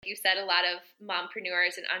you said, a lot of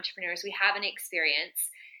mompreneurs and entrepreneurs, we have an experience.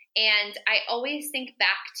 And I always think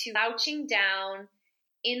back to slouching down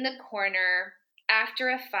in the corner after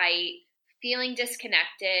a fight, feeling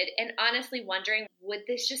disconnected, and honestly wondering, would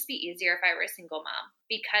this just be easier if I were a single mom?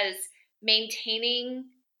 Because maintaining,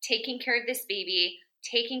 taking care of this baby,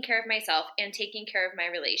 taking care of myself, and taking care of my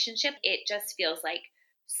relationship, it just feels like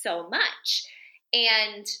so much.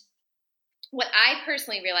 And what I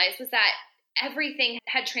personally realized was that everything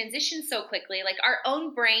had transitioned so quickly. Like, our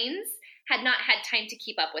own brains had not had time to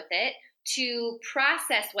keep up with it, to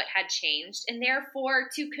process what had changed, and therefore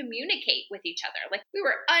to communicate with each other. Like, we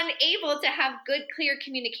were unable to have good, clear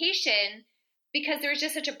communication because there was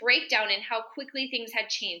just such a breakdown in how quickly things had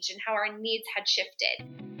changed and how our needs had shifted.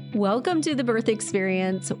 Welcome to the Birth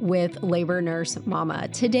Experience with Labor Nurse Mama.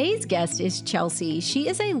 Today's guest is Chelsea. She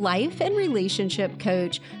is a life and relationship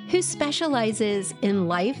coach who specializes in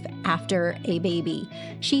life after a baby.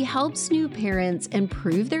 She helps new parents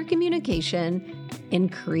improve their communication,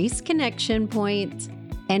 increase connection points,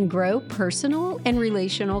 and grow personal and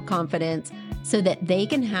relational confidence so that they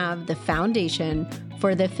can have the foundation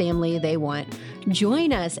for the family they want.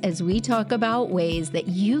 Join us as we talk about ways that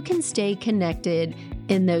you can stay connected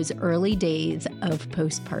in those early days of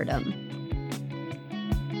postpartum.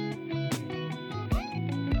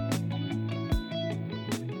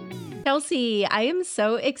 Chelsea, I am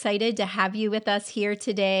so excited to have you with us here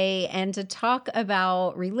today and to talk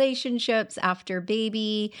about relationships after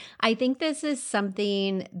baby. I think this is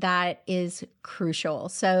something that is crucial.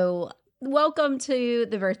 So welcome to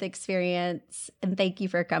the Birth Experience, and thank you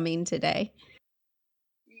for coming today.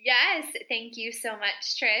 Yes, thank you so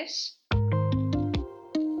much, Trish.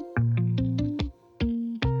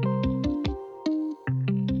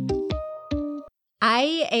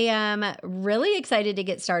 I am really excited to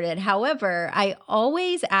get started. However, I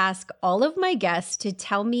always ask all of my guests to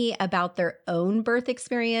tell me about their own birth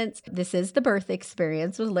experience. This is the Birth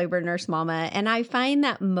Experience with Labor Nurse Mama, and I find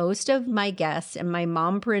that most of my guests and my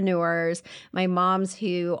mompreneurs, my moms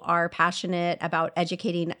who are passionate about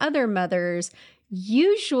educating other mothers,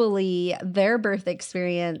 usually their birth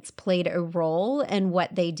experience played a role in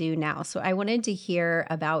what they do now. So I wanted to hear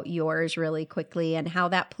about yours really quickly and how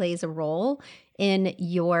that plays a role in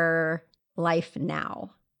your life now.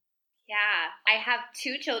 Yeah, I have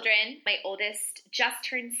two children. My oldest just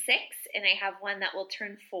turned 6, and I have one that will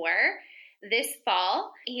turn 4 this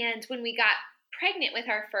fall. And when we got pregnant with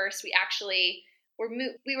our first, we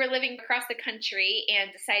were living across the country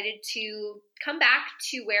and decided to come back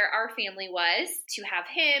to where our family was to have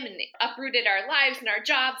him, and uprooted our lives and our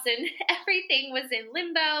jobs, and everything was in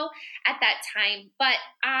limbo at that time. But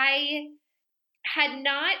I had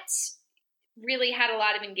not really had a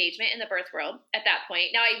lot of engagement in the birth world at that point.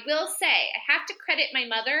 Now, I will say, I have to credit my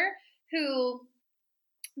mother, who,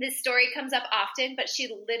 this story comes up often, but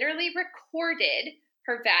she literally recorded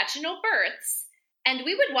her vaginal births, and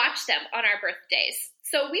we would watch them on our birthdays.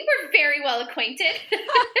 So we were very well acquainted.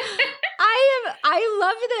 I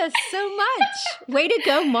love this so much. Way to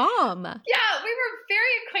go, Mom. Yeah, we were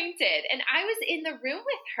very acquainted. And I was in the room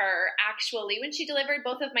with her, actually, when she delivered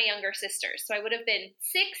both of my younger sisters. So I would have been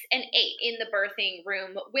 6 and 8 in the birthing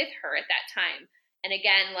room with her at that time. And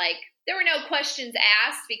again, there were no questions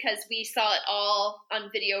asked because we saw it all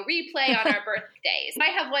on video replay on our birthdays.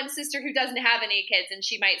 I have one sister who doesn't have any kids, and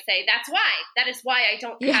she might say, that is why I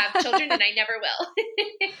don't have children, and I never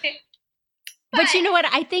will. But you know what?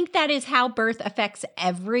 I think that is how birth affects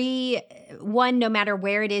everyone, no matter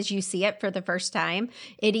where it is you see it for the first time.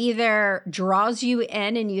 It either draws you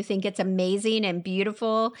in and you think it's amazing and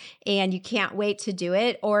beautiful and you can't wait to do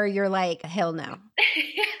it, or you're like, hell no.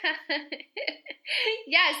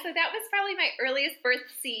 Yeah, so that was probably my earliest birth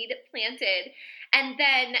seed planted. And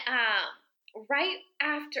then right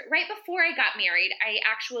before I got married, I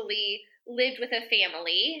actually lived with a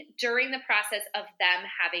family during the process of them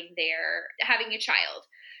having a child.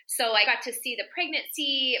 So I got to see the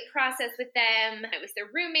pregnancy process with them. I was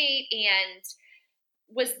their roommate and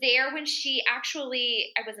was there when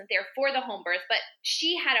I wasn't there for the home birth, but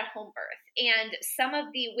she had a home birth, and some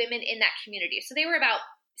of the women in that community, so they were about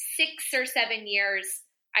 6 or 7 years,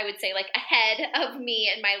 I would say, ahead of me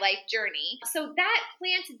in my life journey. So that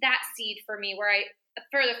planted that seed for me, where I,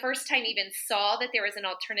 for the first time, even saw that there was an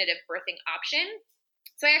alternative birthing option.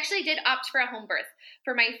 So I actually did opt for a home birth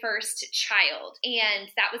for my first child, and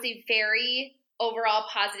that was a very overall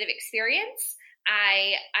positive experience.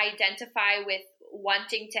 I identify with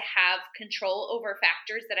wanting to have control over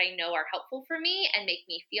factors that I know are helpful for me and make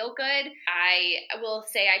me feel good. I will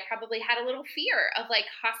say I probably had a little fear of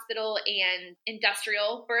hospital and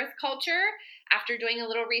industrial birth culture after doing a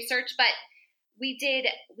little research, but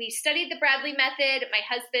we studied the Bradley method. My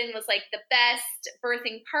husband was like the best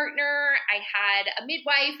birthing partner. I had a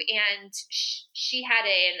midwife, and she had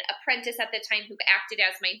an apprentice at the time who acted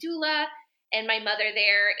as my doula, and my mother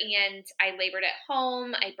there. And I labored at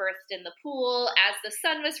home. I birthed in the pool as the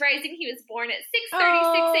sun was rising. He was born at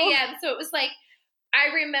 6:36 a.m. So it was like,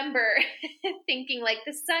 I remember thinking like,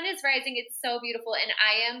 the sun is rising. It's so beautiful. And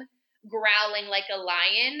I am growling like a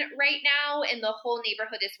lion right now, and the whole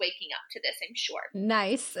neighborhood is waking up to this, I'm sure.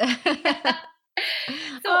 Nice. So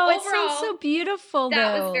it overall, sounds so beautiful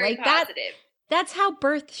that though. was very like positive. That's how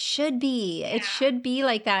birth should be. Yeah. It should be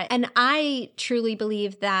like that. And I truly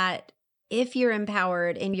believe that if you're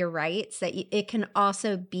empowered in your rights, that it can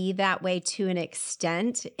also be that way to an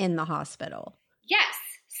extent in the hospital. Yes.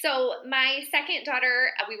 So my second daughter,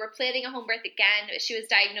 we were planning a home birth again. She was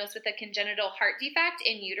diagnosed with a congenital heart defect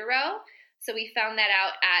in utero. So we found that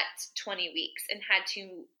out at 20 weeks and had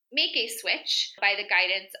to make a switch by the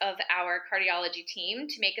guidance of our cardiology team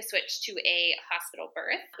to make a switch to a hospital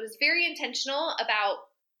birth. I was very intentional about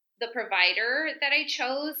the provider that I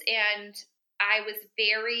chose, and I was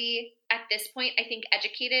very, at this point, I think,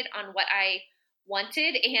 educated on what I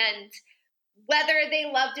wanted, and whether they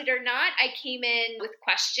loved it or not, I came in with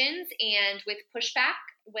questions and with pushback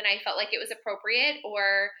when I felt like it was appropriate,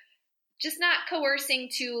 or just not coercing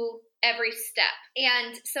to every step.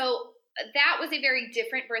 And so that was a very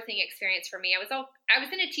different birthing experience for me. I was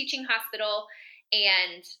in a teaching hospital,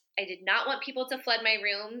 and I did not want people to flood my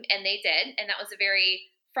room, and they did. And that was a very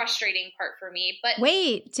frustrating part for me. But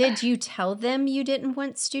wait, did you tell them you didn't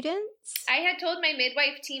want students? I had told my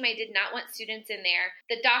midwife team I did not want students in there.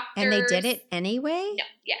 The doctors, and they did it anyway? No,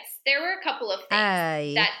 yes. There were a couple of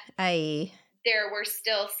things there were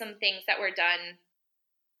still some things that were done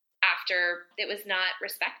after it was not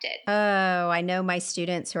respected. Oh, I know my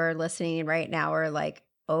students who are listening right now are like,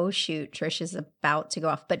 oh shoot, Trish is about to go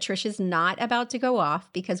off. But Trish is not about to go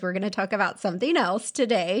off, because we're going to talk about something else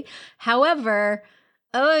today. However,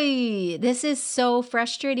 this is so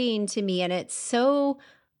frustrating to me, and it's so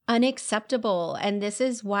unacceptable. And this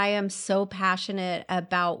is why I'm so passionate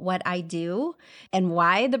about what I do and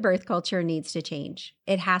why the birth culture needs to change.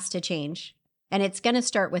 It has to change. And it's going to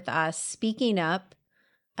start with us speaking up,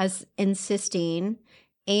 us insisting,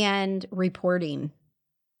 and reporting.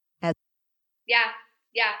 Yeah.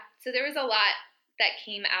 So there was a lot that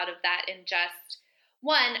came out of that, and just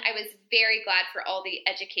one, I was very glad for all the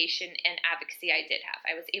education and advocacy I did have.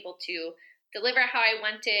 I was able to deliver how I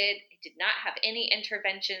wanted. I did not have any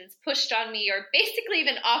interventions pushed on me or basically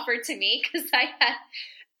even offered to me, because I had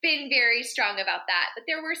been very strong about that. But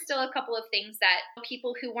there were still a couple of things that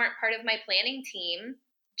people who weren't part of my planning team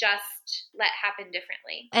just let happen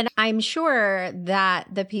differently. And I'm sure that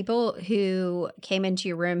the people who came into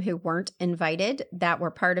your room who weren't invited, that were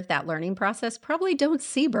part of that learning process, probably don't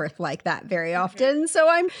see birth like that very often. So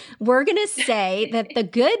we're going to say that the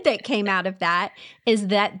good that came out of that is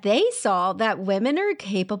that they saw that women are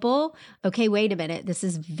capable. Okay, wait a minute. This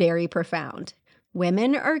is very profound.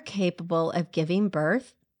 Women are capable of giving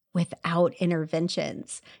birth without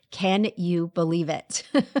interventions. Can you believe it?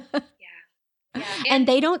 Yeah. And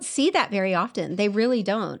they don't see that very often. They really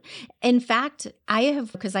don't. In fact,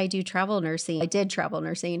 because I did travel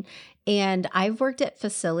nursing, and I've worked at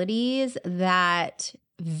facilities that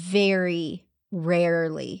very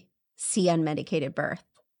rarely see unmedicated birth.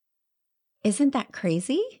 Isn't that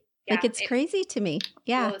crazy? Yeah, it's crazy to me.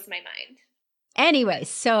 Yeah. Blows my mind. Anyway,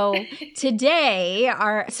 so today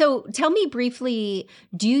so tell me briefly,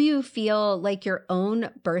 do you feel like your own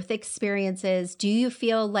birth experiences, do you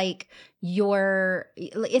feel like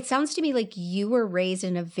it sounds to me like you were raised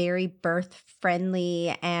in a very birth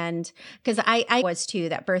friendly, and because I was too,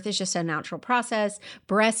 that birth is just a natural process,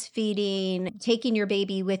 breastfeeding, taking your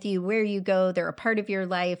baby with you where you go, they're a part of your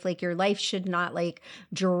life, like your life should not like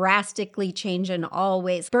drastically change in all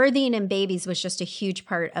ways. Birthing and babies was just a huge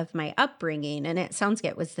part of my upbringing, and it sounds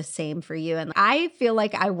like it was the same for you. And I feel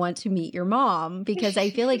like I want to meet your mom, because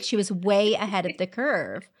I feel like she was way ahead of the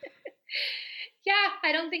curve. Yeah,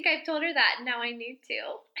 I don't think I've told her that. Now I need to.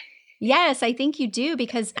 Yes, I think you do,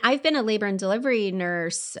 because I've been a labor and delivery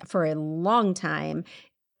nurse for a long time,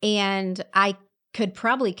 and I could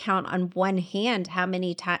probably count on one hand how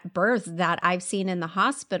many births that I've seen in the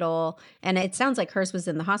hospital. And it sounds like hers was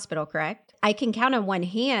in the hospital, correct? I can count on one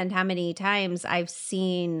hand how many times I've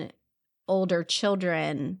seen older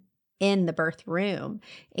children in the birth room.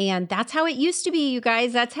 And that's how it used to be, you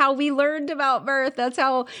guys. That's how we learned about birth. That's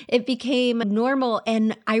how it became normal.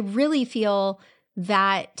 And I really feel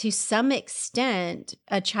that to some extent,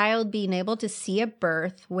 a child being able to see a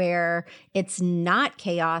birth where it's not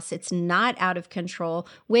chaos, it's not out of control,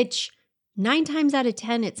 which 9 times out of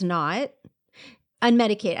 10, it's not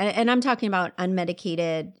unmedicated. And I'm talking about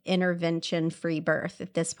unmedicated intervention-free birth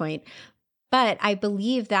at this point. But I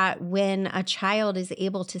believe that when a child is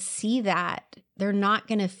able to see that, they're not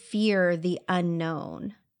going to fear the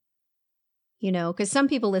unknown. Because some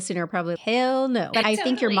people listening are probably, hell no. But I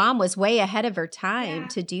think your mom was way ahead of her time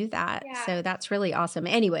to do that. Yeah. So that's really awesome.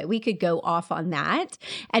 Anyway, we could go off on that.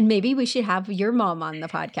 And maybe we should have your mom on the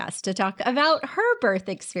podcast to talk about her birth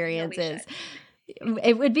experiences.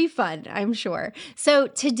 It would be fun, I'm sure. So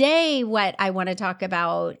today, what I want to talk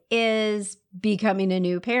about is becoming a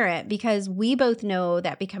new parent, because we both know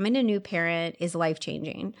that becoming a new parent is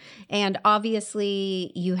life-changing. And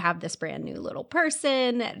obviously, you have this brand new little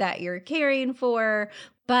person that you're caring for,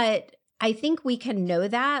 but I think we can know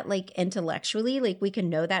that like intellectually, like we can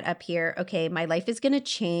know that up here, okay, my life is going to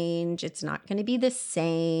change. It's not going to be the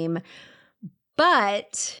same.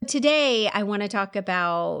 But today I want to talk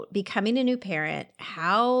about becoming a new parent,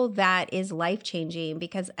 how that is life-changing,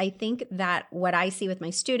 because I think that what I see with my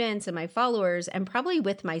students and my followers, and probably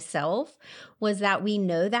with myself, was that we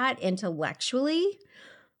know that intellectually,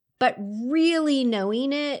 but really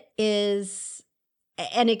knowing it is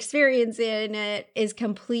and experiencing it is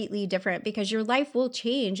completely different, because your life will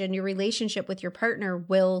change and your relationship with your partner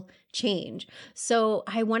will change. So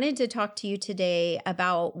I wanted to talk to you today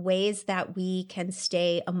about ways that we can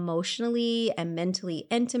stay emotionally and mentally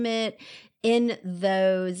intimate in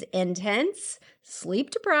those intense,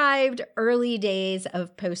 sleep-deprived early days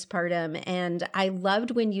of postpartum. And I loved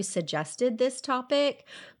when you suggested this topic,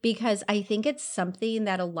 because I think it's something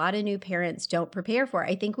that a lot of new parents don't prepare for.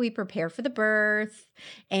 I think we prepare for the birth,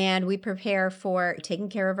 and we prepare for taking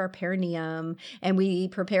care of our perineum, and we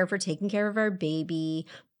prepare for taking care of our baby,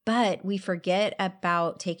 but we forget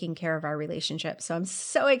about taking care of our relationship. So I'm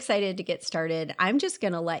so excited to get started. I'm just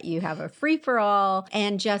going to let you have a free-for-all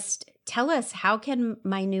and just tell us, how can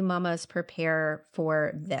my new mamas prepare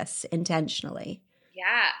for this intentionally?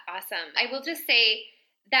 Yeah, awesome. I will just say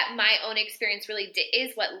that my own experience really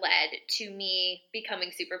is what led to me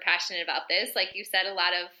becoming super passionate about this. Like you said, a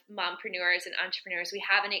lot of mompreneurs and entrepreneurs, we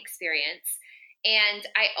have an experience. And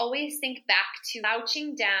I always think back to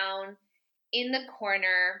slouching down in the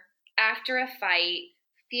corner after a fight,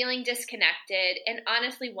 feeling disconnected, and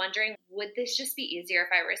honestly wondering, would this just be easier if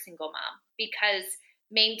I were a single mom? Because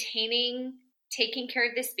maintaining, taking care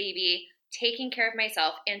of this baby, taking care of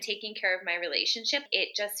myself, and taking care of my relationship, it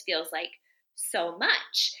just feels like so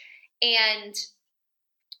much. And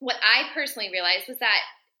what I personally realized was that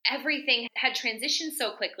everything had transitioned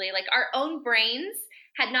so quickly. Like our own brains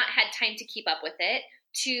had not had time to keep up with it,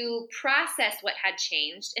 to process what had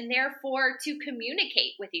changed, and therefore to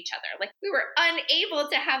communicate with each other. Like we were unable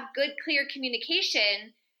to have good, clear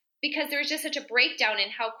communication because there was just such a breakdown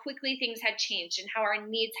in how quickly things had changed and how our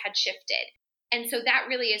needs had shifted. And so that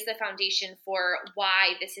really is the foundation for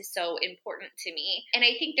why this is so important to me. And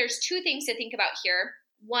I think there's two things to think about here.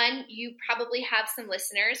 One, you probably have some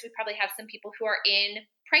listeners. We probably have some people who are in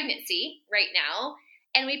pregnancy right now.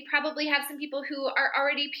 And we probably have some people who are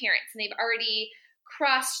already parents, and they've already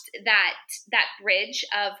crossed that bridge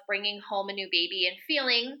of bringing home a new baby and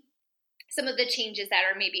feeling some of the changes that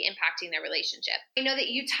are maybe impacting their relationship. I know that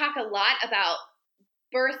you talk a lot about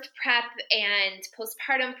birth prep and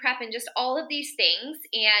postpartum prep and just all of these things.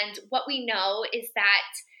 And what we know is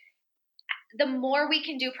that the more we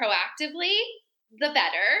can do proactively, the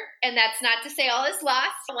better. And that's not to say all is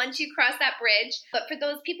lost once you cross that bridge. But for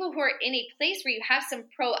those people who are in a place where you have some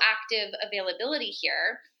proactive availability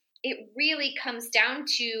here, it really comes down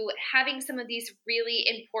to having some of these really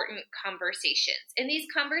important conversations. And these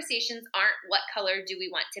conversations aren't, what color do we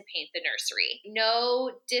want to paint the nursery?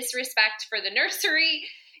 No disrespect for the nursery.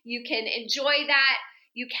 You can enjoy that.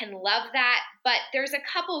 You can love that. But there's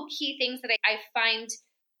a couple key things that I find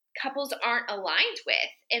couples aren't aligned with.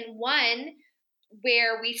 And one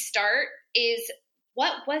where we start is,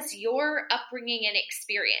 what was your upbringing and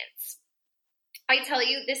experience? I tell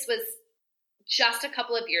you, this was just a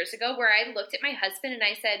couple of years ago where I looked at my husband and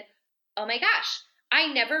I said, oh my gosh, I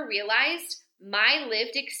never realized my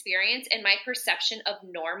lived experience and my perception of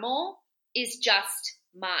normal is just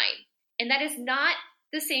mine. And that is not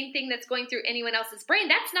the same thing that's going through anyone else's brain.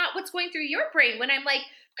 That's not what's going through your brain when I'm like,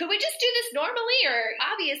 could we just do this normally? Or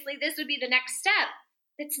obviously this would be the next step.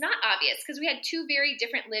 It's not obvious because we had two very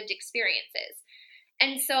different lived experiences.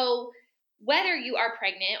 And so whether you are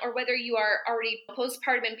pregnant or whether you are already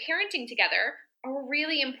postpartum and parenting together, a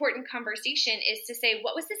really important conversation is to say,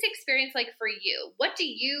 what was this experience like for you? What do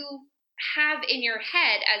you have in your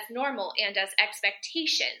head as normal and as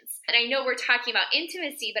expectations? And I know we're talking about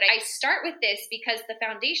intimacy, but I start with this because the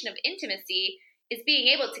foundation of intimacy is being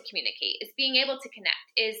able to communicate, is being able to connect,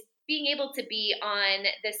 is being able to be on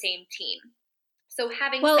the same team. So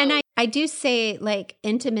having and I do say like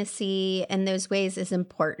intimacy in those ways is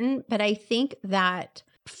important, but I think that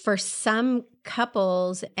for some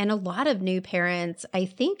couples and a lot of new parents, I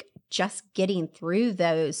think just getting through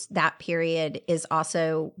that period is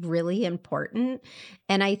also really important.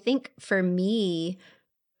 And I think for me,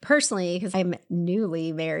 personally, because I'm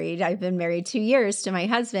newly married, I've been married 2 years to my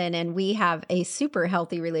husband, and we have a super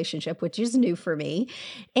healthy relationship, which is new for me.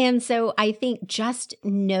 And so I think just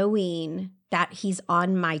knowing that he's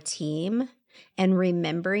on my team and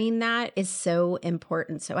remembering that is so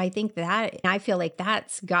important. So I think that I feel like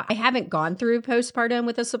I haven't gone through postpartum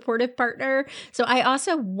with a supportive partner. So I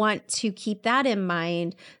also want to keep that in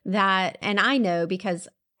mind and I know because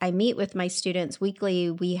I meet with my students weekly.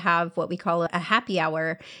 We have what we call a happy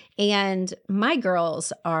hour. And my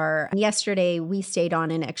girls yesterday we stayed on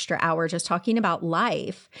an extra hour just talking about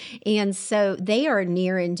life. And so they are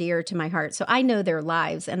near and dear to my heart. So I know their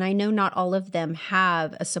lives and I know not all of them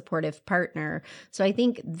have a supportive partner. So I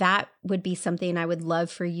think that would be something I would love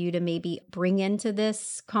for you to maybe bring into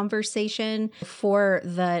this conversation for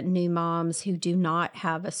the new moms who do not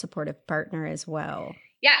have a supportive partner as well.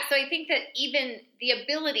 Yeah, so I think that even the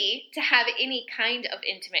ability to have any kind of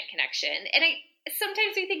intimate connection, and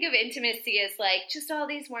sometimes we think of intimacy as like just all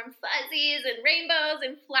these warm fuzzies and rainbows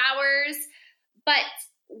and flowers, but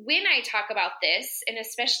when I talk about this, and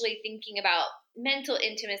especially thinking about mental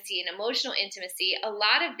intimacy and emotional intimacy, a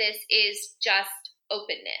lot of this is just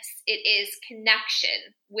openness. It is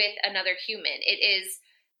connection with another human. It is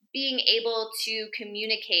being able to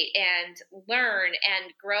communicate and learn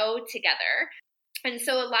and grow together. And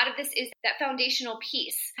so a lot of this is that foundational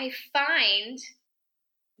piece. I find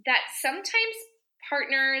that sometimes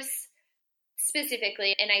partners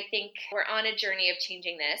specifically, and I think we're on a journey of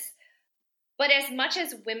changing this, but as much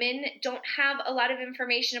as women don't have a lot of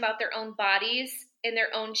information about their own bodies and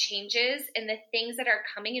their own changes and the things that are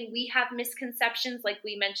coming, and we have misconceptions like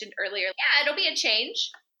we mentioned earlier, yeah, it'll be a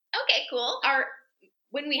change. Okay, cool.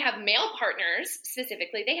 When we have male partners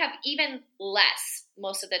specifically, they have even less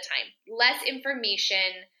most of the time, less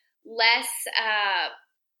information, less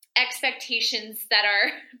expectations that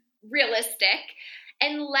are realistic,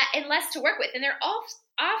 and less to work with. And they're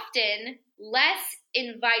often less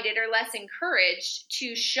invited or less encouraged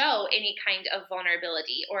to show any kind of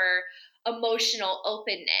vulnerability or emotional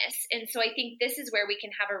openness. And so I think this is where we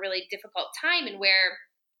can have a really difficult time, and where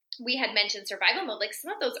we had mentioned survival mode, like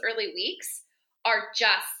some of those early weeks are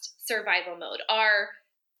just survival mode. Our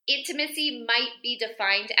intimacy might be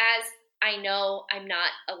defined as, I know I'm not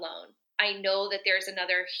alone. I know that there's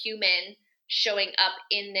another human showing up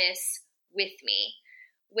in this with me,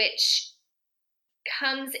 which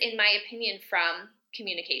comes, in my opinion, from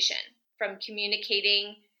communication, from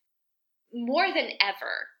communicating more than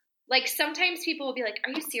ever. Like sometimes people will be like,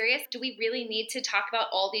 are you serious? Do we really need to talk about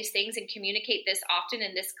all these things and communicate this often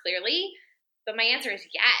and this clearly? But my answer is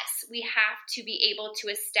yes. We have to be able to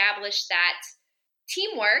establish that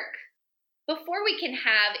teamwork before we can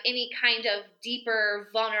have any kind of deeper,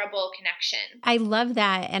 vulnerable connection. I love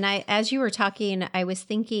that. And as you were talking, I was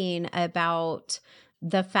thinking about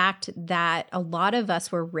the fact that a lot of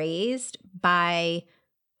us were raised by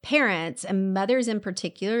parents and mothers in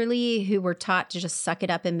particularly who were taught to just suck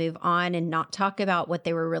it up and move on and not talk about what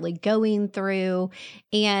they were really going through.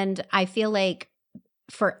 And I feel like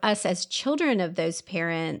for us as children of those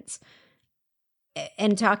parents,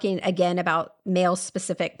 and talking again about male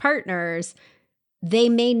specific partners, they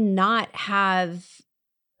may not have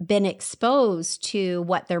been exposed to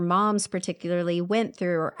what their moms particularly went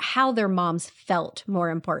through or how their moms felt, more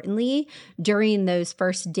importantly, during those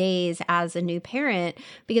first days as a new parent.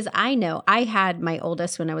 Because I know I had my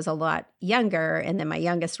oldest when I was a lot younger and then my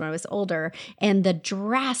youngest when I was older, and the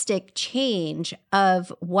drastic change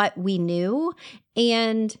of what we knew.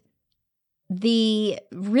 And the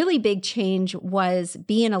really big change was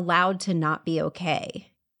being allowed to not be okay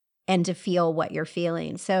and to feel what you're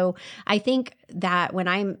feeling. So I think that when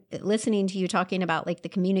I'm listening to you talking about like the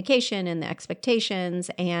communication and the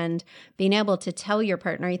expectations and being able to tell your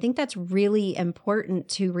partner, I think that's really important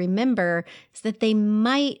to remember, is that they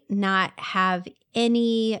might not have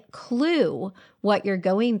any clue what you're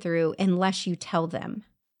going through unless you tell them.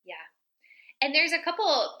 Yeah. And there's a couple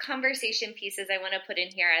conversation pieces I want to put in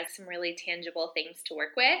here as some really tangible things to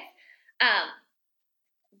work with.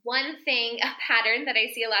 One thing, a pattern that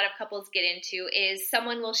I see a lot of couples get into is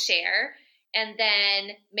someone will share, and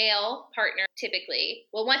then male partner typically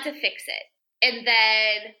will want to fix it. And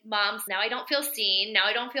then moms, now I don't feel seen, now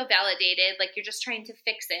I don't feel validated, like you're just trying to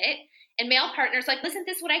fix it. And male partners like, isn't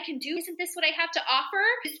this what I can do? Isn't this what I have to offer?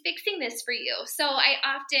 Is fixing this for you. So I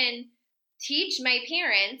often teach my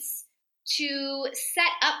parents to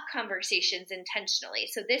set up conversations intentionally.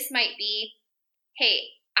 So this might be, hey,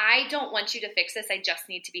 I don't want you to fix this. I just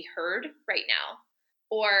need to be heard right now.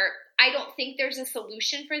 Or I don't think there's a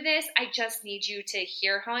solution for this. I just need you to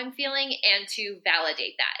hear how I'm feeling and to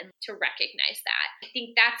validate that and to recognize that. I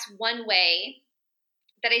think that's one way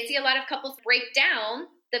that I see a lot of couples break down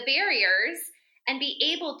the barriers and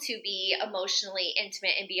be able to be emotionally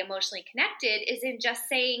intimate and be emotionally connected is in just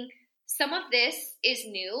saying, some of this is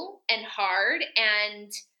new and hard,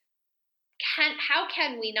 and how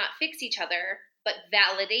can we not fix each other, but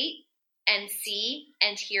validate and see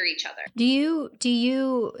and hear each other? Do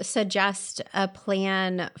you suggest a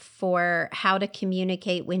plan for how to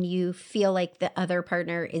communicate when you feel like the other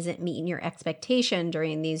partner isn't meeting your expectation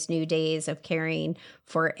during these new days of caring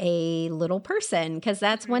for a little person? Because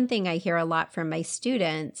that's one thing I hear a lot from my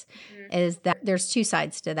students is that there's two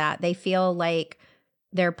sides to that. They feel like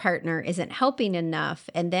their partner isn't helping enough.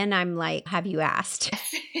 And then I'm like, have you asked?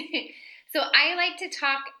 So I like to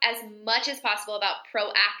talk as much as possible about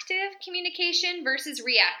proactive communication versus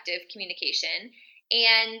reactive communication.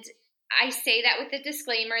 And I say that with the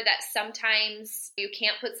disclaimer that sometimes you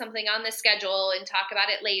can't put something on the schedule and talk about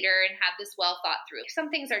it later and have this well thought through. Some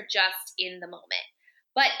things are just in the moment.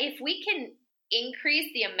 But if we can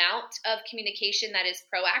increase the amount of communication that is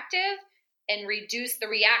proactive and reduce the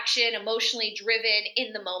reaction, emotionally driven,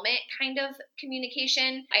 in the moment kind of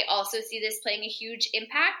communication, I also see this playing a huge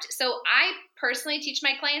impact. So I personally teach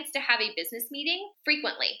my clients to have a business meeting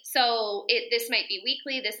frequently. So this might be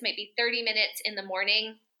weekly, this might be 30 minutes in the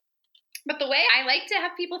morning. But the way I like to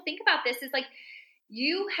have people think about this is like,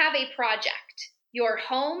 you have a project. Your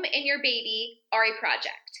home and your baby are a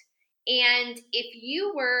project. And if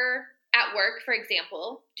you were at work, for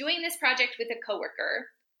example, doing this project with a coworker,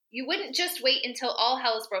 you wouldn't just wait until all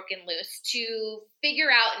hell is broken loose to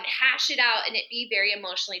figure out and hash it out and it be very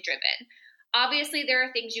emotionally driven. Obviously, there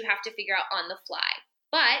are things you have to figure out on the fly.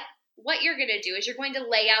 But what you're going to do is you're going to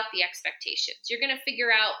lay out the expectations. You're going to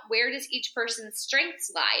figure out where does each person's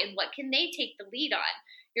strengths lie and what can they take the lead on.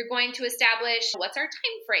 You're going to establish what's our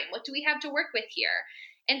time frame? What do we have to work with here?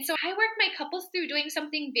 And so I work my couples through doing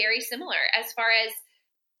something very similar as far as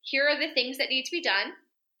here are the things that need to be done.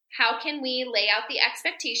 How can we lay out the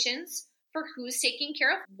expectations for who's taking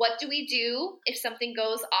care of? What do we do if something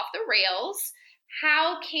goes off the rails?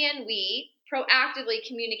 How can we proactively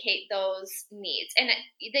communicate those needs? And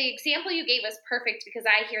the example you gave was perfect because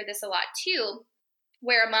I hear this a lot too,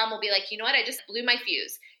 where a mom will be like, you know what, I just blew my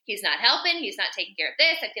fuse. He's not helping. He's not taking care of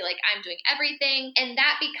this. I feel like I'm doing everything. And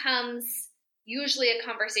that becomes usually a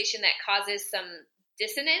conversation that causes some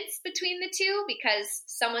dissonance between the two because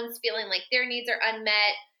someone's feeling like their needs are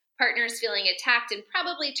unmet. Partner's feeling attacked and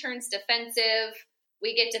probably turns defensive.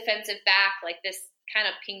 We get defensive back, like this kind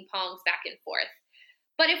of ping pongs back and forth.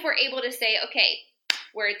 But if we're able to say, okay,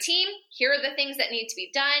 we're a team, here are the things that need to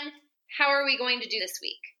be done, how are we going to do this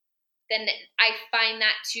week? Then I find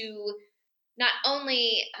that to not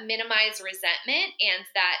only minimize resentment and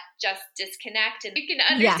that just disconnect, and you can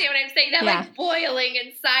understand what I'm saying, that like boiling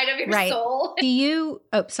inside of your soul. Do you,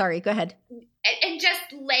 sorry, go ahead. And just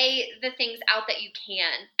lay the things out that you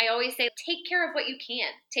can. I always say, take care of what you can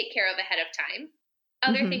take care of ahead of time.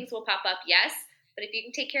 Other things will pop up, yes, but if you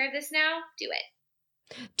can take care of this now, do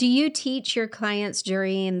it. Do you teach your clients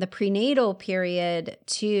during the prenatal period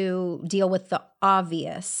to deal with the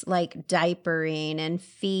obvious, like diapering and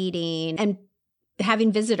feeding and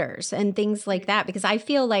having visitors and things like that? Because I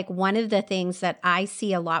feel like one of the things that I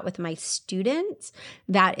see a lot with my students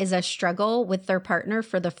that is a struggle with their partner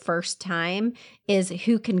for the first time is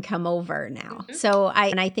who can come over now. So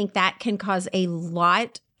I think that can cause a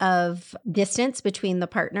lot of distance between the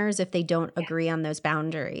partners if they don't agree on those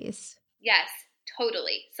boundaries. Yes,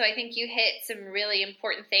 totally. So I think you hit some really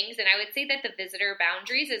important things. And I would say that the visitor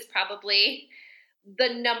boundaries is probably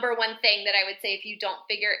the number one thing that I would say if you don't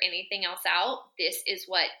figure anything else out, this is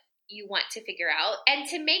what you want to figure out. And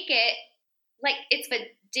to make it like it's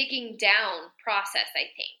a digging down process, I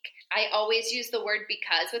think. I always use the word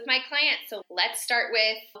because with my clients. So let's start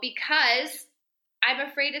with because I'm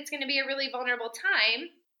afraid it's going to be a really vulnerable time.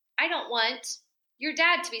 I don't want your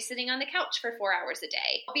dad to be sitting on the couch for 4 hours a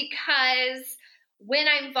day because when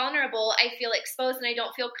I'm vulnerable, I feel exposed and I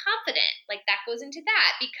don't feel confident. Like that goes into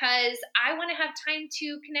that because I want to have time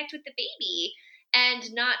to connect with the baby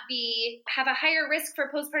and not have a higher risk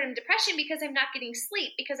for postpartum depression because I'm not getting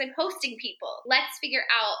sleep because I'm hosting people. Let's figure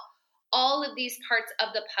out all of these parts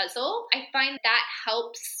of the puzzle. I find that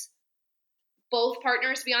helps both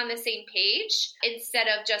partners be on the same page instead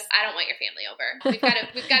of just, I don't want your family over. We've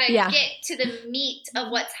got to Yeah. get to the meat of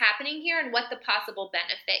what's happening here and what the possible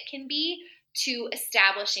benefit can be to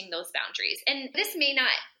establishing those boundaries. And this may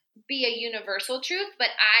not be a universal truth, but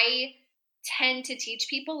I tend to teach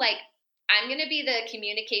people, like, I'm going to be the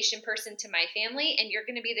communication person to my family, and you're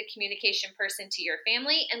going to be the communication person to your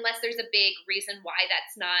family, unless there's a big reason why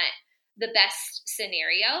that's not the best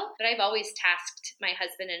scenario. But I've always tasked my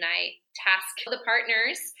husband and I task the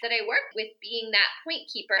partners that I work with being that point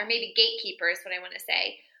keeper, or maybe gatekeeper is what I want to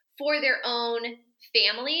say, for their own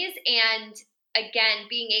families. And again,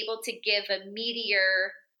 being able to give a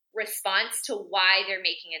meatier response to why they're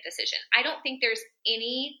making a decision. I don't think there's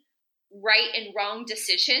any right and wrong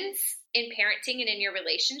decisions in parenting and in your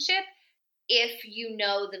relationship if you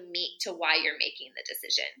know the meat to why you're making the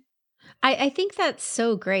decision. I think that's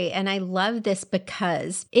so great. And I love this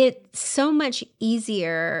because it's so much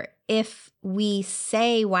easier if we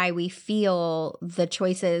say why we feel the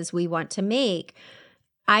choices we want to make.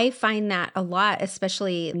 I find that a lot,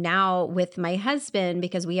 especially now with my husband,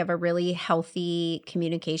 because we have a really healthy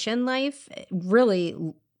communication life. Really,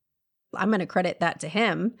 I'm going to credit that to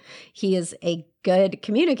him. He is a good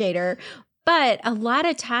communicator. But a lot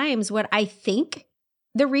of times what I think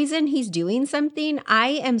the reason he's doing something, I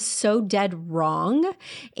am so dead wrong.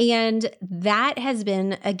 And that has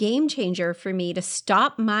been a game changer for me to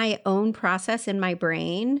stop my own process in my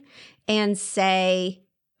brain and say,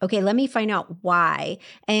 okay, let me find out why.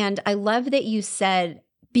 And I love that you said,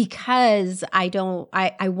 because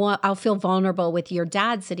I'll feel vulnerable with your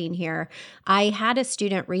dad sitting here. I had a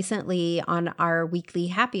student recently on our weekly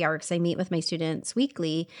happy hour, because I meet with my students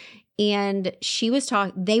weekly. And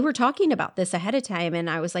they were talking about this ahead of time. And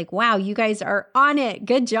I was like, wow, you guys are on it.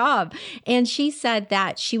 Good job. And she said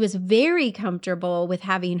that she was very comfortable with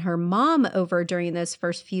having her mom over during those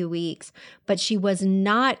first few weeks, but she was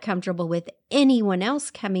not comfortable with anyone else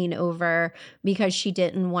coming over because she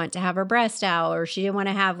didn't want to have her breast out, or she didn't want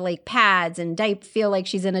to have like pads and feel like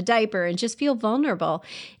she's in a diaper and just feel vulnerable.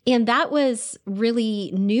 And that was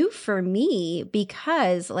really new for me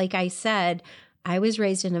because, like I said, I was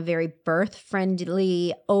raised in a very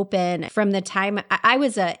birth-friendly, open, from the time I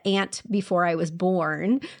was an aunt before I was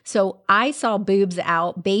born. So I saw boobs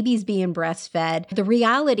out, babies being breastfed, the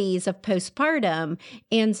realities of postpartum.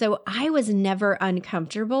 And so I was never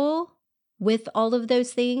uncomfortable with all of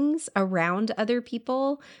those things around other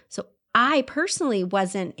people. So I personally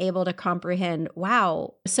wasn't able to comprehend,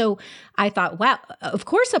 wow. So I thought, wow, of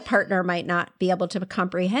course a partner might not be able to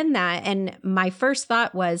comprehend that. And my first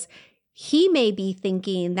thought was, he may be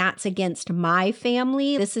thinking that's against my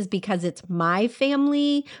family. This is because it's my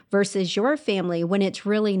family versus your family, when it's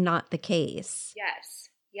really not the case. Yes.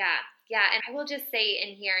 Yeah. Yeah. And I will just say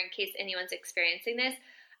in here, in case anyone's experiencing this,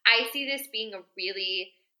 I see this being a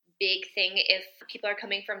really big thing if people are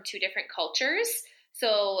coming from two different cultures.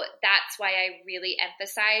 So that's why I really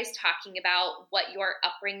emphasize talking about what your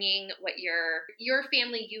upbringing, what your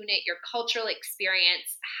family unit, your cultural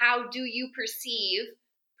experience, how do you perceive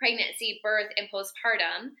pregnancy, birth, and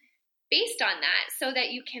postpartum based on that, so that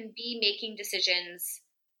you can be making decisions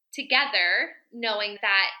together, knowing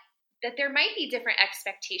that there might be different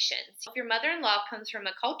expectations. If your mother-in-law comes from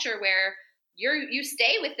a culture where you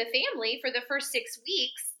stay with the family for the first 6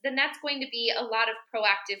 weeks, then that's going to be a lot of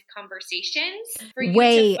proactive conversations for you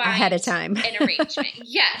way to find ahead of time. An arrangement.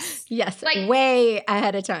 Yes. Yes. Like, way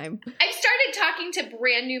ahead of time. I've started talking to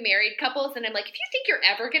brand new married couples, and I'm like, if you think you're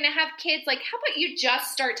ever going to have kids, like, how about you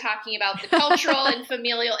just start talking about the cultural and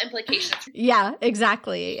familial implications? Yeah,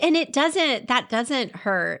 exactly. And that doesn't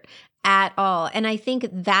hurt at all. And I think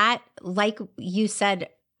that, like you said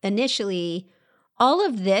initially, all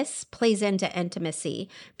of this plays into intimacy,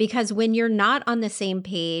 because when you're not on the same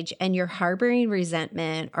page and you're harboring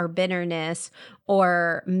resentment or bitterness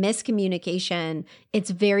or miscommunication,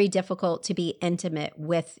 it's very difficult to be intimate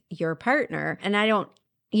with your partner. And I don't,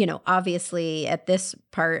 obviously at this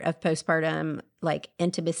part of postpartum, like,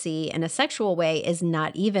 intimacy in a sexual way is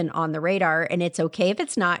not even on the radar. And it's okay if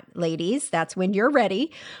it's not, ladies, that's when you're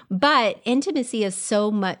ready. But intimacy is so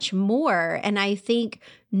much more. And I think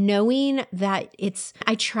knowing that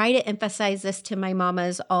I try to emphasize this to my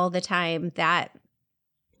mamas all the time, that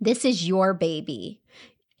this is your baby.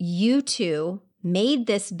 You two made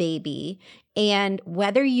this baby. And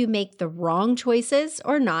whether you make the wrong choices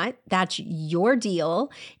or not, that's your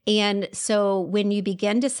deal. And so when you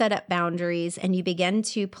begin to set up boundaries and you begin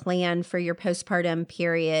to plan for your postpartum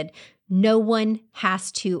period, no one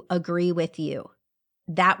has to agree with you.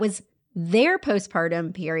 That was their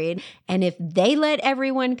postpartum period. And if they let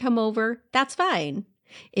everyone come over, that's fine.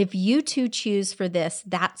 If you two choose for this,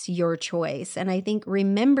 that's your choice. And I think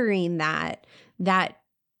remembering that,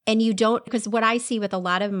 and you don't, because what I see with a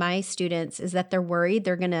lot of my students is that they're worried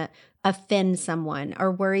they're going to offend someone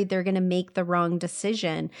or worried they're going to make the wrong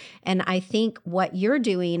decision. And I think what you're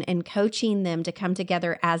doing and coaching them to come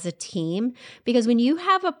together as a team, because when you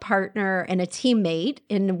have a partner and a teammate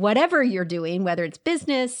in whatever you're doing, whether it's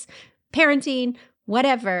business, parenting,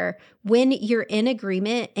 whatever, when you're in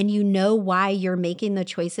agreement and you know why you're making the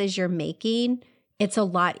choices you're making, it's a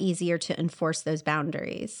lot easier to enforce those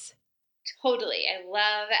boundaries. Totally. I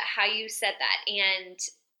love how you said that. And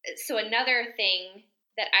so another thing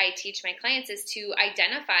that I teach my clients is to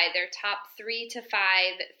identify their top 3 to 5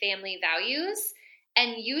 family values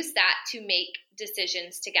and use that to make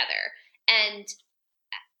decisions together. And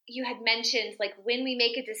you had mentioned like when we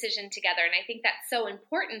make a decision together, and I think that's so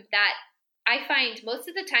important that I find most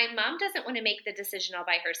of the time mom doesn't want to make the decision all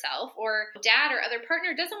by herself, or dad or other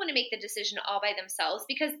partner doesn't want to make the decision all by themselves,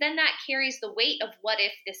 because then that carries the weight of what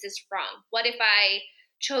if this is wrong? What if I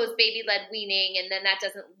chose baby-led weaning and then that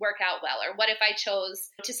doesn't work out well? Or what if I chose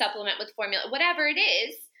to supplement with formula? Whatever it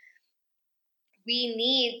is, we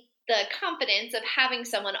need the confidence of having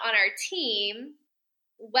someone on our team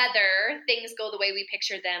whether things go the way we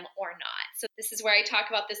picture them or not. So this is where I talk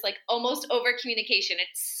about this like almost over communication.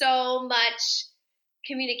 It's so much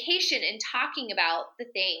communication and talking about the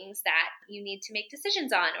things that you need to make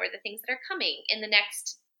decisions on or the things that are coming in the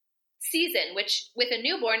next season, which with a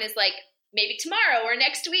newborn is like maybe tomorrow or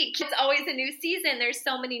next week. It's always a new season. There's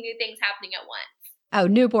so many new things happening at once. Oh,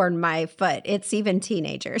 newborn, my foot. It's even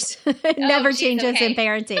teenagers. It never changes in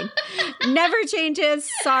parenting. Never changes.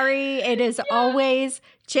 Sorry. It is always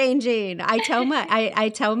changing. I tell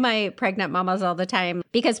my pregnant mamas all the time,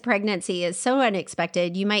 because pregnancy is so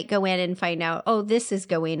unexpected. You might go in and find out, oh, this is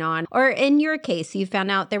going on. Or in your case, you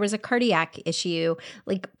found out there was a cardiac issue.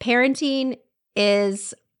 Like parenting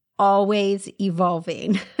is always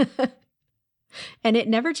evolving. And it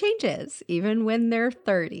never changes, even when they're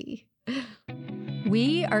 30.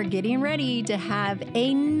 We are getting ready to have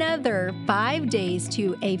another 5 days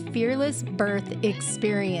to a fearless birth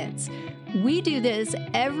experience. We do this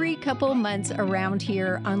every couple months around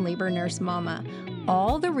here on Labor Nurse Mama.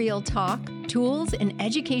 All the real talk, tools, and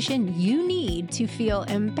education you need to feel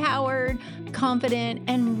empowered, confident,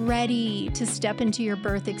 and ready to step into your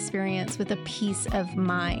birth experience with a peace of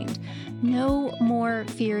mind. No more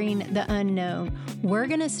fearing the unknown. We're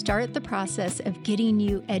going to start the process of getting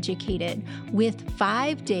you educated with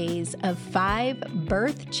 5 days of 5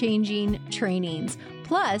 birth-changing trainings,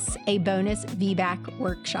 plus a bonus VBAC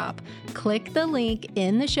workshop. Click the link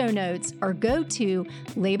in the show notes or go to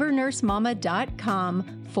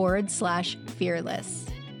labornursemama.com/fearless.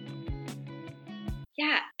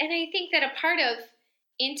 Yeah, and I think that a part of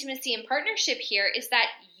intimacy and partnership here is that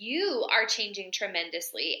you are changing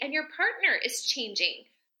tremendously and your partner is changing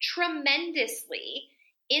tremendously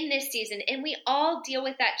in this season, and we all deal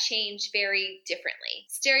with that change very differently.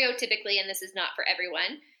 Stereotypically, and this is not for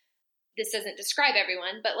everyone, this doesn't describe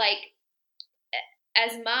everyone, but like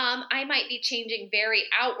as mom, I might be changing very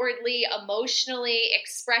outwardly, emotionally,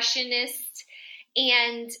 expressionist,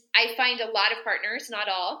 and I find a lot of partners, not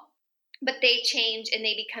all, but they change and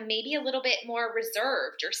they become maybe a little bit more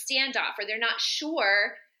reserved or standoff, or they're not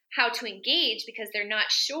sure how to engage because they're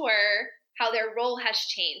not sure how their role has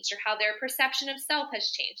changed or how their perception of self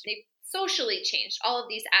has changed. They've socially changed, all of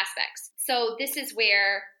these aspects. So this is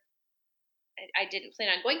where I didn't plan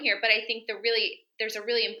on going here, but I think there's a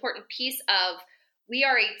really important piece of we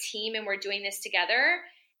are a team and we're doing this together,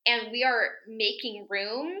 and we are making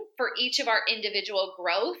room for each of our individual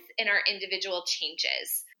growth and our individual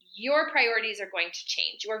changes. Your priorities are going to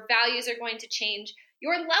change. Your values are going to change.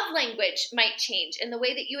 Your love language might change in the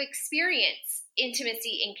way that you experience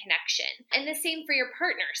intimacy and connection. And the same for your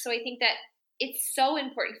partner. So I think that it's so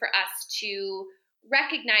important for us to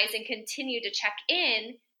recognize and continue to check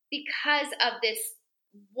in because of this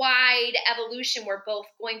wide evolution we're both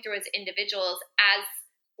going through as individuals as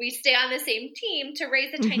we stay on the same team to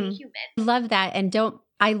raise a tiny human. Love that. And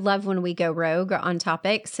I love when we go rogue on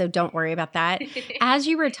topic, so don't worry about that. As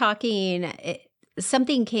you were talking,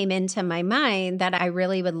 something came into my mind that I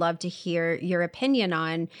really would love to hear your opinion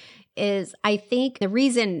on is I think the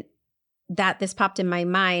reason that this popped in my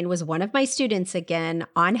mind was one of my students again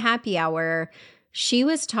on Happy Hour. She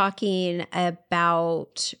was talking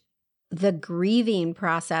about the grieving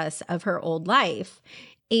process of her old life.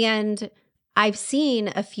 And I've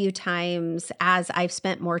seen a few times as I've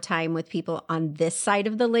spent more time with people on this side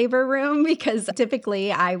of the labor room, because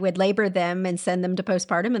typically I would labor them and send them to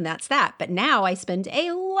postpartum and that's that. But now I spend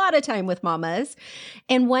a lot of time with mamas.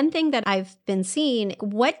 And one thing that I've been seeing,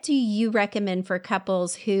 what do you recommend for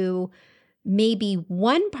couples who maybe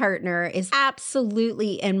one partner is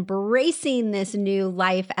absolutely embracing this new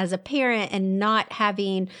life as a parent and not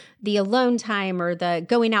having the alone time or the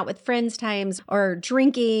going out with friends times or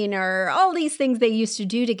drinking or all these things they used to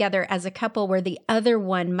do together as a couple, where the other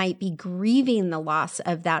one might be grieving the loss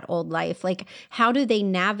of that old life? Like, how do they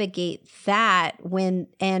navigate that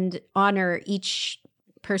and honor each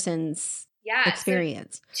person's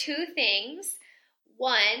experience? So two things.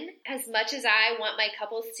 One, as much as I want my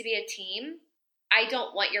couples to be a team, I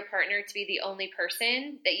don't want your partner to be the only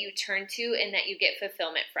person that you turn to and that you get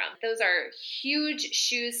fulfillment from. Those are huge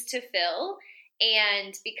shoes to fill.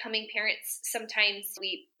 And becoming parents, sometimes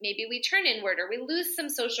we turn inward, or we lose some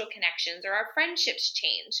social connections, or our friendships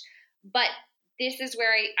change. But this is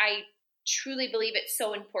where I truly believe it's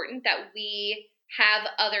so important that we have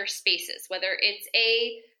other spaces, whether it's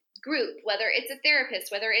a group, whether it's a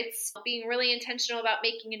therapist, whether it's being really intentional about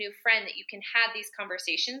making a new friend that you can have these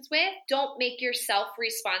conversations with. Don't make yourself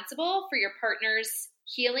responsible for your partner's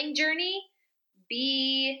healing journey.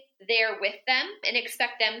 Be there with them and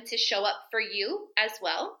expect them to show up for you as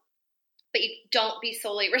well. But you don't be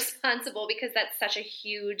solely responsible, because that's such a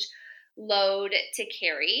huge load to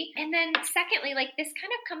carry. And then secondly, like, this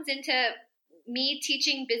kind of comes into me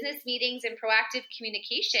teaching business meetings and proactive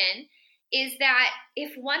communication, is that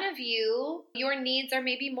if one of you, your needs are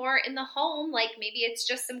maybe more in the home, like maybe it's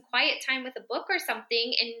just some quiet time with a book or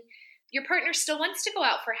something, and your partner still wants to go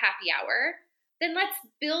out for happy hour, then let's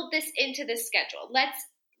build this into the schedule. Let's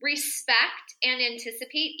respect and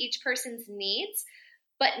anticipate each person's needs,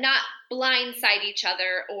 but not blindside each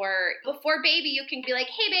other. Or before baby, you can be like,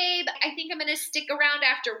 hey babe, I think I'm going to stick around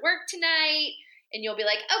after work tonight. And you'll be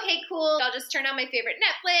like, okay, cool. I'll just turn on my favorite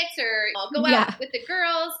Netflix, or I'll go out with the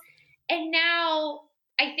girls. And now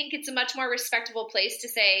I think it's a much more respectable place to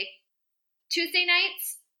say, Tuesday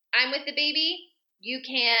nights, I'm with the baby. You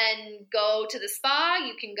can go to the spa.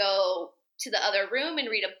 You can go to the other room and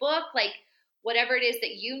read a book. Like, whatever it is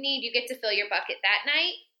that you need, you get to fill your bucket that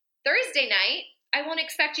night. Thursday night, I won't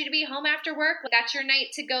expect you to be home after work. That's your night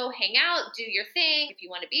to go hang out, do your thing. If you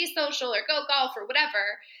want to be social or go golf or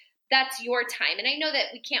whatever, that's your time. And I know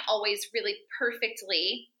that we can't always really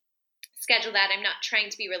perfectly schedule that. I'm not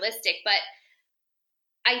trying to be realistic, but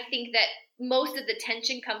I think that most of the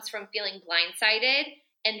tension comes from feeling blindsided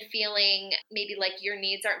and feeling maybe like your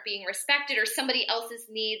needs aren't being respected, or somebody else's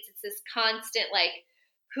needs. It's this constant, like,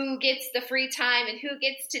 who gets the free time and who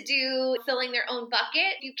gets to do filling their own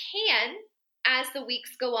bucket. You can, as the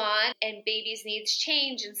weeks go on and baby's needs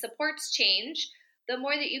change and supports change, the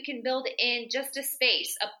more that you can build in just a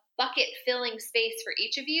space, a bucket filling space for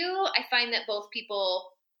each of you, I find that both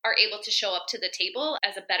people are able to show up to the table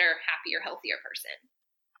as a better, happier, healthier person.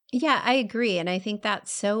 Yeah, I agree. And I think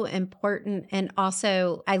that's so important. And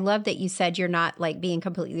also, I love that you said you're not like being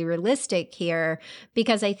completely realistic here,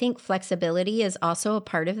 because I think flexibility is also a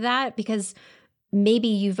part of that, because maybe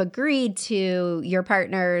you've agreed to your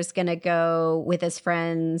partner's going to go with his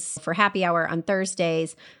friends for happy hour on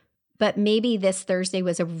Thursdays, but maybe this Thursday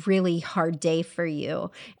was a really hard day for you.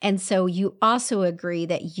 And so you also agree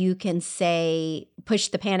that you can say, push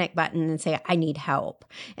the panic button and say, I need help.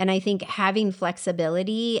 And I think having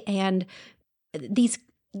flexibility and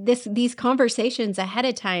these conversations ahead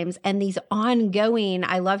of times and these ongoing,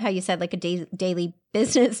 I love how you said like a daily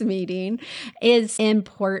business meeting, is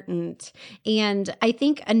important. And I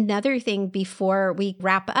think another thing before we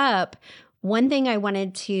wrap up, one thing I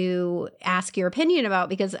wanted to ask your opinion about,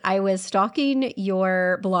 because I was stalking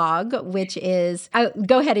your blog, which is,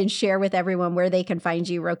 go ahead and share with everyone where they can find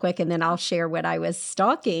you real quick, and then I'll share what I was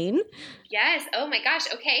stalking. Yes. Oh my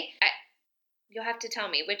gosh. Okay. You'll have to tell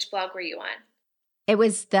me, which blog were you on? It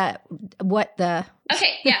was Okay.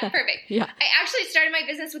 Yeah. Perfect. Yeah. I actually started my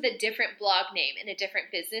business with a different blog name and a different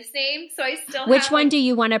business name. So I still Which one do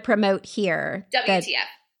you want to promote here? WTF.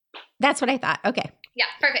 That's what I thought. Okay. Yeah,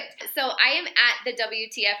 perfect. So I am at the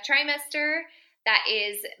WTF Trimester. That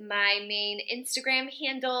is my main Instagram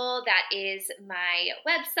handle. That is my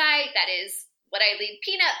website. That is what I leave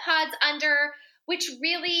Peanut Pods under, which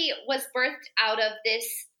really was birthed out of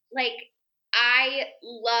this, like, I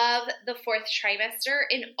love the fourth trimester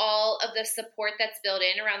and all of the support that's built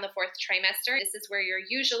in around the fourth trimester. This is where you're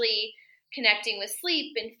usually connecting with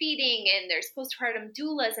sleep and feeding, and there's postpartum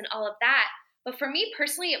doulas and all of that. But for me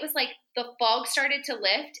personally, it was like the fog started to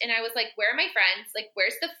lift and I was like, where are my friends? Like,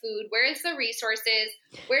 where's the food? Where's the resources?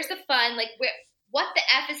 Where's the fun? Like, what the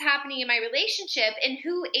F is happening in my relationship and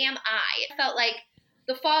who am I? It felt like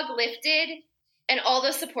the fog lifted and all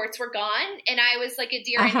the supports were gone. And I was like a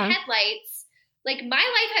deer in headlights. Like, my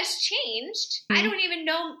life has changed. I don't even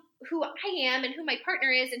know who I am and who my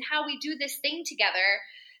partner is and how we do this thing together.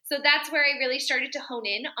 So that's where I really started to hone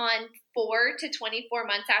in on 4 to 24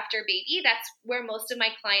 months after baby. That's where most of my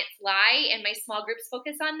clients lie, and my small groups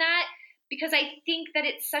focus on that because I think that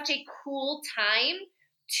it's such a cool time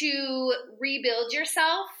to rebuild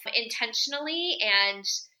yourself intentionally and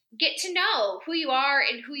get to know who you are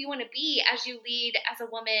and who you want to be as you lead as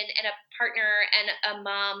a woman and a partner and a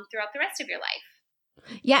mom throughout the rest of your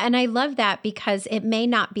life. Yeah, and I love that because it may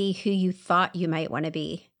not be who you thought you might want to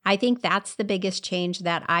be. I think that's the biggest change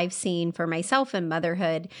that I've seen for myself in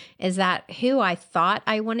motherhood is that who I thought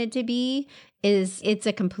I wanted to be it's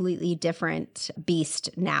a completely different beast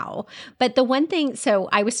now. But the one thing, so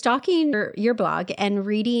I was stalking your blog and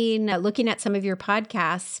looking at some of your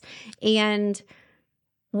podcasts, and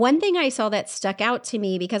one thing I saw that stuck out to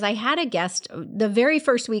me because I had a guest the very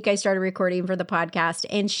first week I started recording for the podcast,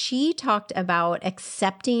 and she talked about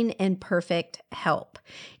accepting imperfect help.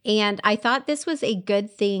 And I thought this was a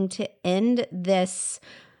good thing to end this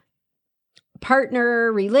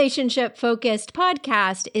partner relationship focused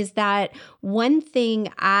podcast is that one thing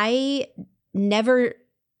I never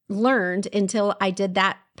learned until I did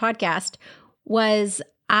that podcast was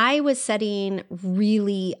I was setting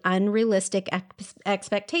really unrealistic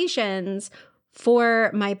expectations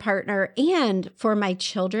for my partner and for my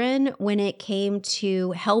children when it came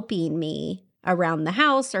to helping me around the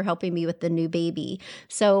house or helping me with the new baby.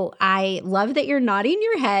 So I love that you're nodding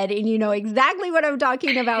your head and you know exactly what I'm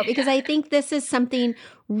talking about because I think this is something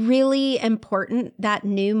really important that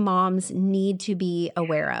new moms need to be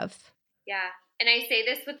aware of. Yeah. And I say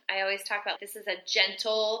this I always talk about this is a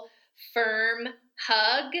gentle, firm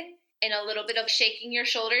hug and a little bit of shaking your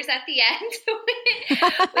shoulders at the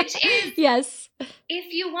end, which is, yes,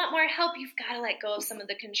 if you want more help, you've got to let go of some of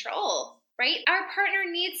the control, right? Our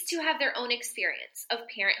partner needs to have their own experience of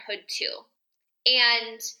parenthood too.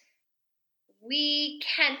 And we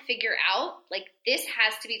can figure out, like, this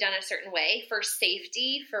has to be done a certain way for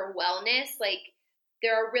safety, for wellness. Like,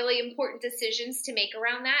 there are really important decisions to make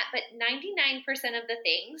around that. But 99% of the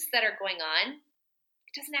things that are going on,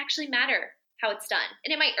 it doesn't actually matter how it's done.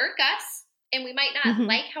 And it might irk us and we might not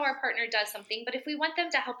like how our partner does something, but if we want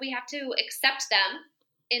them to help, we have to accept them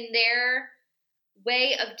in their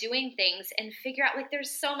way of doing things and figure out, like,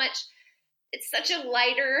 there's so much, it's such a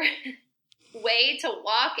lighter way to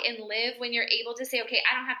walk and live when you're able to say, okay,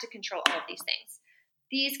 I don't have to control all of these things.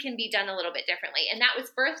 These can be done a little bit differently. And that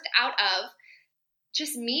was birthed out of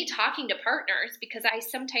just me talking to partners because I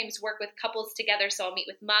sometimes work with couples together. So I'll meet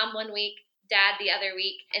with mom one week, dad the other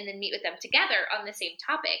week, and then meet with them together on the same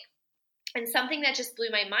topic. And something that just blew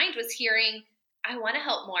my mind was hearing, I want to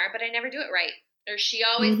help more, but I never do it right. Or she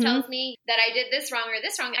always tells me that I did this wrong or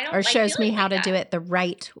this wrong. I don't or shows me how to do it the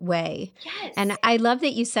right way. Yes. And I love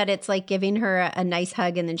that you said it's like giving her a nice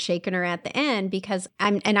hug and then shaking her at the end because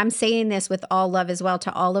I'm saying this with all love as well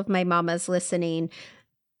to all of my mamas listening.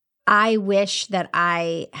 I wish that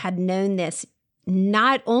I had known this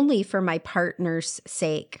not only for my partner's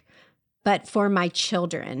sake, but for my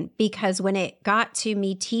children, because when it got to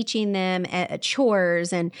me teaching them at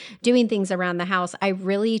chores and doing things around the house, I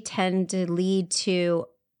really tend to lead to,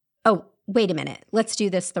 oh, wait a minute, let's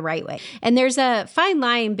do this the right way. And there's a fine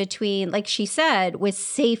line between, like she said, with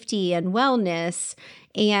safety and wellness.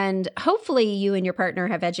 And hopefully you and your partner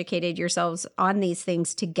have educated yourselves on these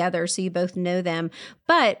things together so you both know them.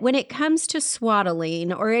 But when it comes to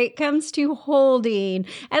swaddling or it comes to holding,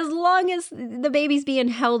 as long as the baby's being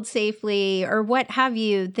held safely or what have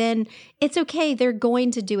you, then it's okay. They're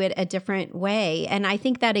going to do it a different way. And I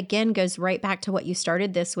think that, again, goes right back to what you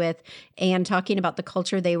started this with and talking about the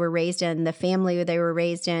culture they were raised in, the family they were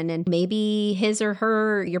raised in, and maybe his or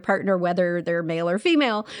her, your partner, whether they're male or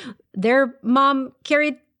female, their mom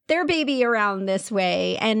carried their baby around this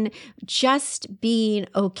way. And just being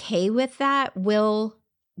okay with that will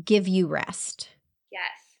give you rest. Yes.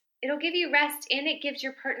 It'll give you rest and it gives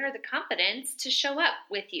your partner the confidence to show up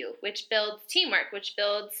with you, which builds teamwork, which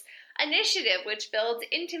builds initiative, which builds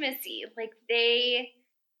intimacy. Like, they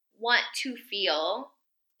want to feel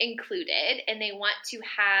included and they want to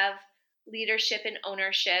have leadership and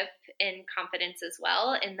ownership and confidence as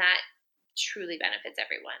well. And that truly benefits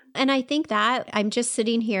everyone. And I think that I'm just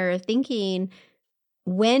sitting here thinking,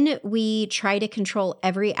 when we try to control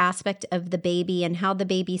every aspect of the baby and how the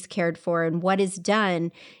baby's cared for and what is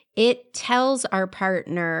done, it tells our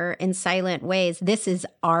partner in silent ways, this is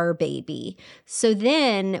our baby. So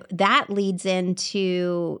then that leads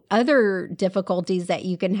into other difficulties that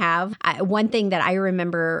you can have. One thing that I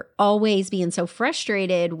remember always being so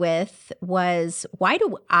frustrated with was, why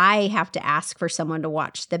do I have to ask for someone to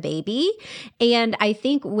watch the baby? And I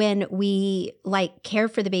think when we care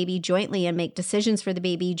for the baby jointly and make decisions for the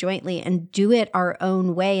baby jointly and do it our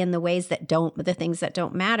own way in the things that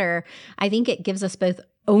don't matter, I think it gives us both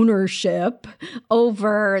ownership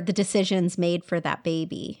over the decisions made for that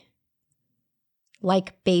baby,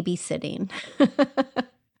 like babysitting.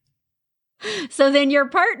 So then your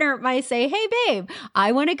partner might say, hey, babe,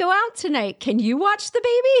 I want to go out tonight. Can you watch the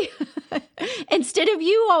baby? Instead of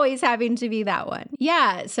you always having to be that one.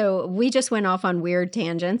 Yeah. So we just went off on weird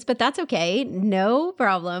tangents, but that's okay. No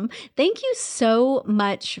problem. Thank you so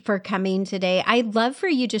much for coming today. I'd love for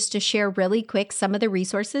you just to share really quick some of the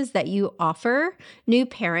resources that you offer new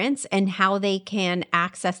parents and how they can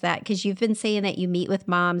access that, because you've been saying that you meet with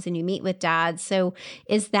moms and you meet with dads. So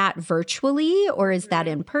is that virtually or is that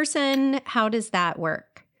in person? How does that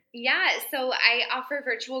work? Yeah, so I offer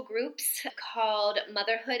virtual groups called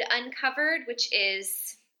Motherhood Uncovered, which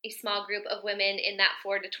is a small group of women in that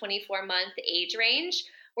 4 to 24 month age range,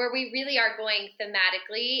 where we really are going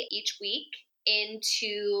thematically each week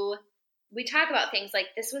we talk about things like,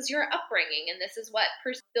 this was your upbringing and this is what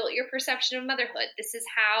built your perception of motherhood. This is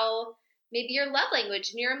how maybe your love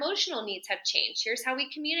language and your emotional needs have changed. Here's how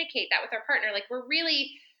we communicate that with our partner. Like, we're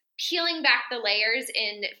really peeling back the layers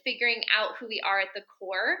and figuring out who we are at the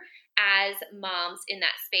core as moms in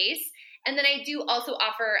that space. And then I do also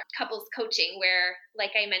offer couples coaching where,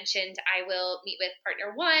 like I mentioned, I will meet with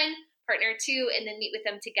partner 1, partner 2, and then meet with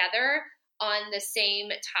them together on the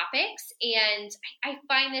same topics. And I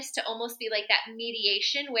find this to almost be like that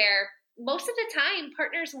mediation where most of the time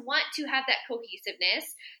partners want to have that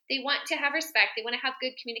cohesiveness. They want to have respect. They want to have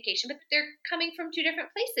good communication, but they're coming from 2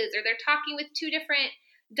 different places, or they're talking with 2 different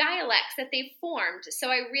dialects that they've formed. So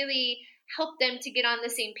I really help them to get on the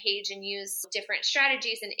same page and use different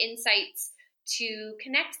strategies and insights to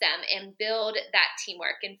connect them and build that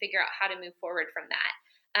teamwork and figure out how to move forward from that.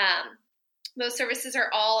 Those services are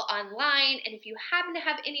all online. And if you happen to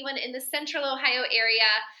have anyone in the Central Ohio area,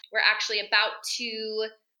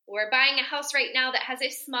 we're buying a house right now that has a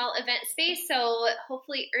small event space. So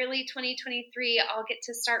hopefully early 2023, I'll get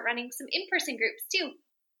to start running some in-person groups too.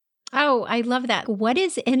 Oh, I love that. What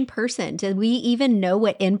is in person? Do we even know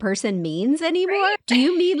what in person means anymore? Right? Do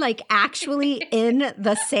you mean actually in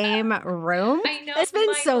the same room? I know. It's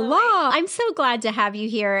been so long. I'm so glad to have you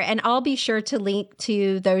here. And I'll be sure to link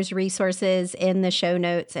to those resources in the show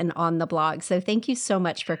notes and on the blog. So thank you so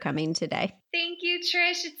much for coming today. Thank you,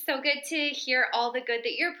 Trish. It's so good to hear all the good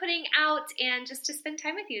that you're putting out and just to spend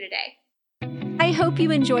time with you today. I hope you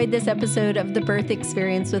enjoyed this episode of The Birth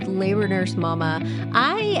Experience with Labor Nurse Mama.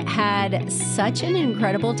 I had such an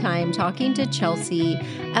incredible time talking to Chelsea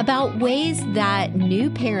about ways that new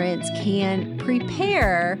parents can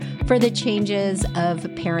prepare for the changes of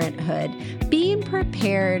parenthood. Being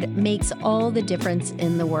prepared makes all the difference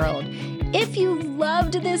in the world. If you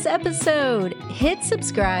loved this episode, hit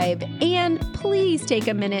subscribe and please take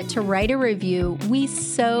a minute to write a review. We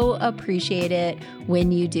so appreciate it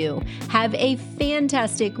when you do. Have a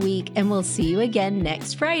fantastic week and we'll see you again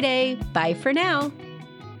next Friday. Bye for now.